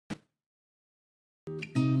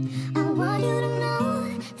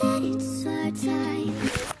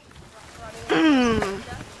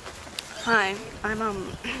Hi,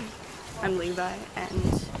 I'm Levi,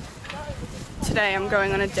 and today I'm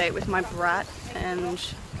going on a date with my brat, and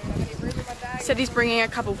he said he's bringing a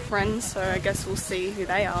couple friends, so I guess we'll see who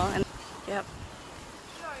they are. And yep,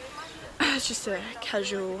 it's just a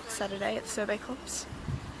casual Saturday at the survey clubs.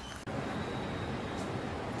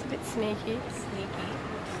 It's a bit sneaky.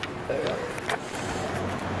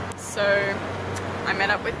 So I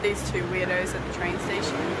met up with these two weirdos at the train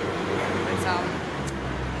station.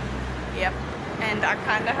 Yep, and I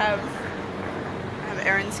kind of have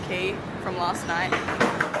Eren's key from last night.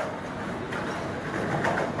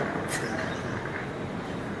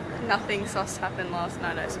 Nothing sus happened last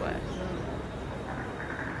night, I swear.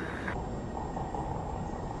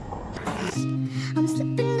 I'm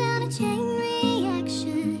slipping down a chain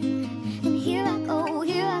reaction, and here I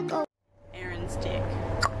go, Eren's dick.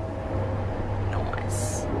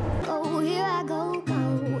 Nice. Oh, here I go,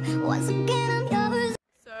 once again I'm yours.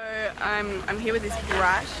 So I'm here with this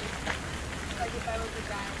brat.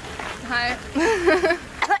 Hi.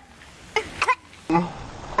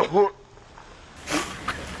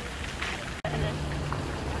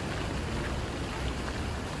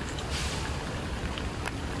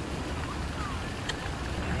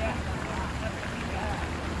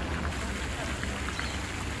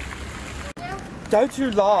 Don't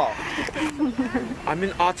you laugh. I'm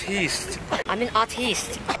an artiste. I'm an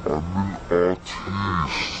artiste.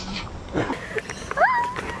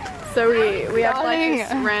 So we have like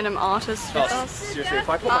this random artist with us. Seriously, if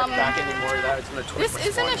I put my back any more of that, it's gonna twist This my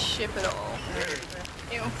isn't spine. a ship at all.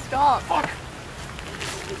 Ew, stop. Fuck.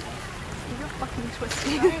 You're fucking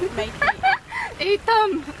twisting. Don't make me eat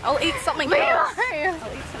them. I'll eat something else.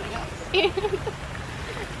 I'll eat something else.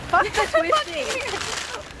 Fuck the twisting.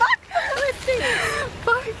 Fuck the twisting.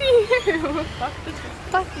 Fuck you. Fuck the twisting.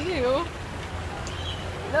 Fuck you.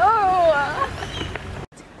 No.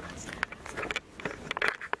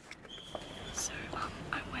 So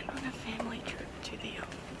I went on a family trip to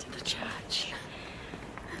the church.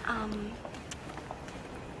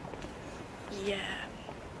 Yeah.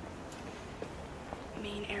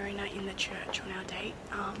 Me and Eren are in the church on our date.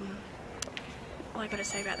 All I gotta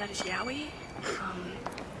say about that is yowie.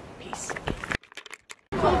 Peace.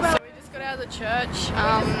 So we just got out of the church.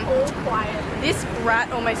 All quiet. This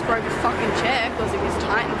brat almost broke a fucking chair because it was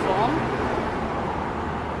Titan form.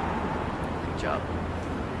 Good job.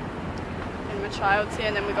 And my child's here,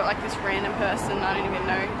 and then we got like this random person. I don't even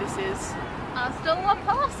know who this is. Still a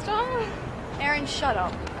pasta. Eren, shut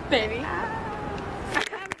up, baby.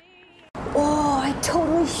 Oh, I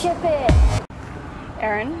totally ship it.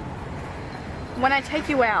 Eren, when I take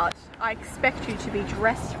you out, I expect you to be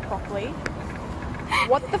dressed properly.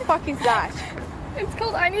 What the fuck is that? It's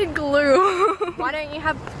called I need glue. Why don't you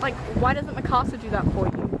have, like, why doesn't Mikasa do that for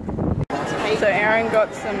you? So Eren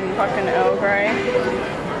got some fucking Earl Grey. So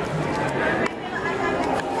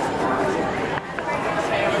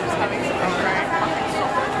yeah, we're just having some Earl Grey.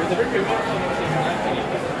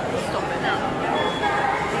 Stop it now.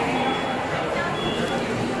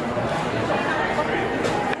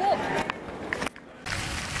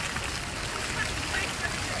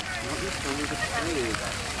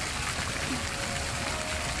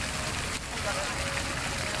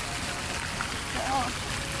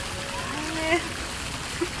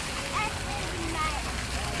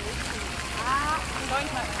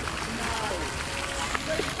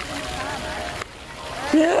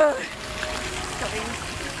 Yeah.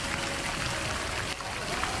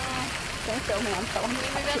 Don't film me, I'm filming.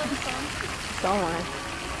 Don't lie.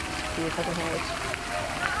 Do your fucking hair.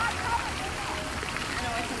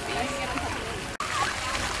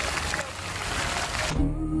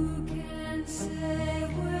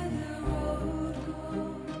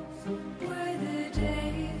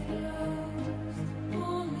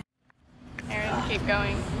 Eren, keep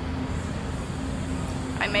going.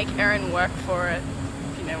 I make Eren work for it,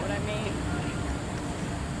 if you know what I mean.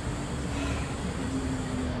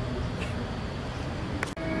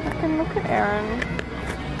 Fucking look at Eren.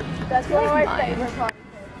 That's one of my favorite parts.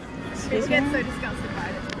 People get so disgusted by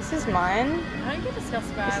it. This is mine. I don't get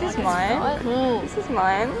disgusted by it. This is mine. Cool. This is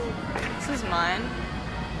mine. This is mine.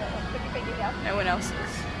 No one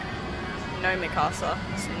else's. No, Mikasa.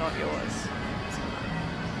 It's not yours.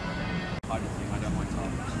 I don't like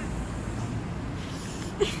tops.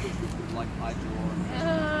 Like I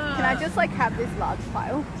draw. Can I just like have this large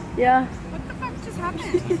file? Yeah. What the fuck just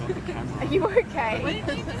happened? Are you okay? What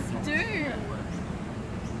did you just do? You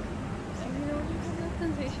know when you have that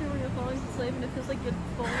sensation when you're falling asleep and it feels like you're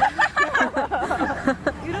falling?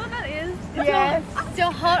 You know what that is? Yes. It's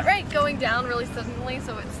your heart rate going down really suddenly,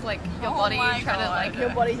 so it's like your body is trying to like Your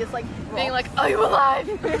body's just like being like, are you alive?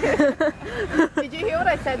 Did you hear what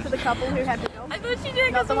I said to the couple who had the dog? I thought you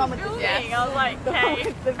did. Not the one with the filming. I was like, the one hey,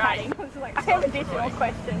 with the patting. I was like, I have additional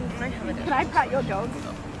questions. Can I pat your dog?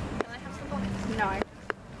 No.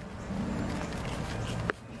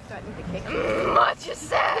 Starting to kick. What you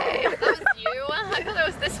say? That was you? I thought it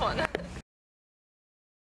was this one.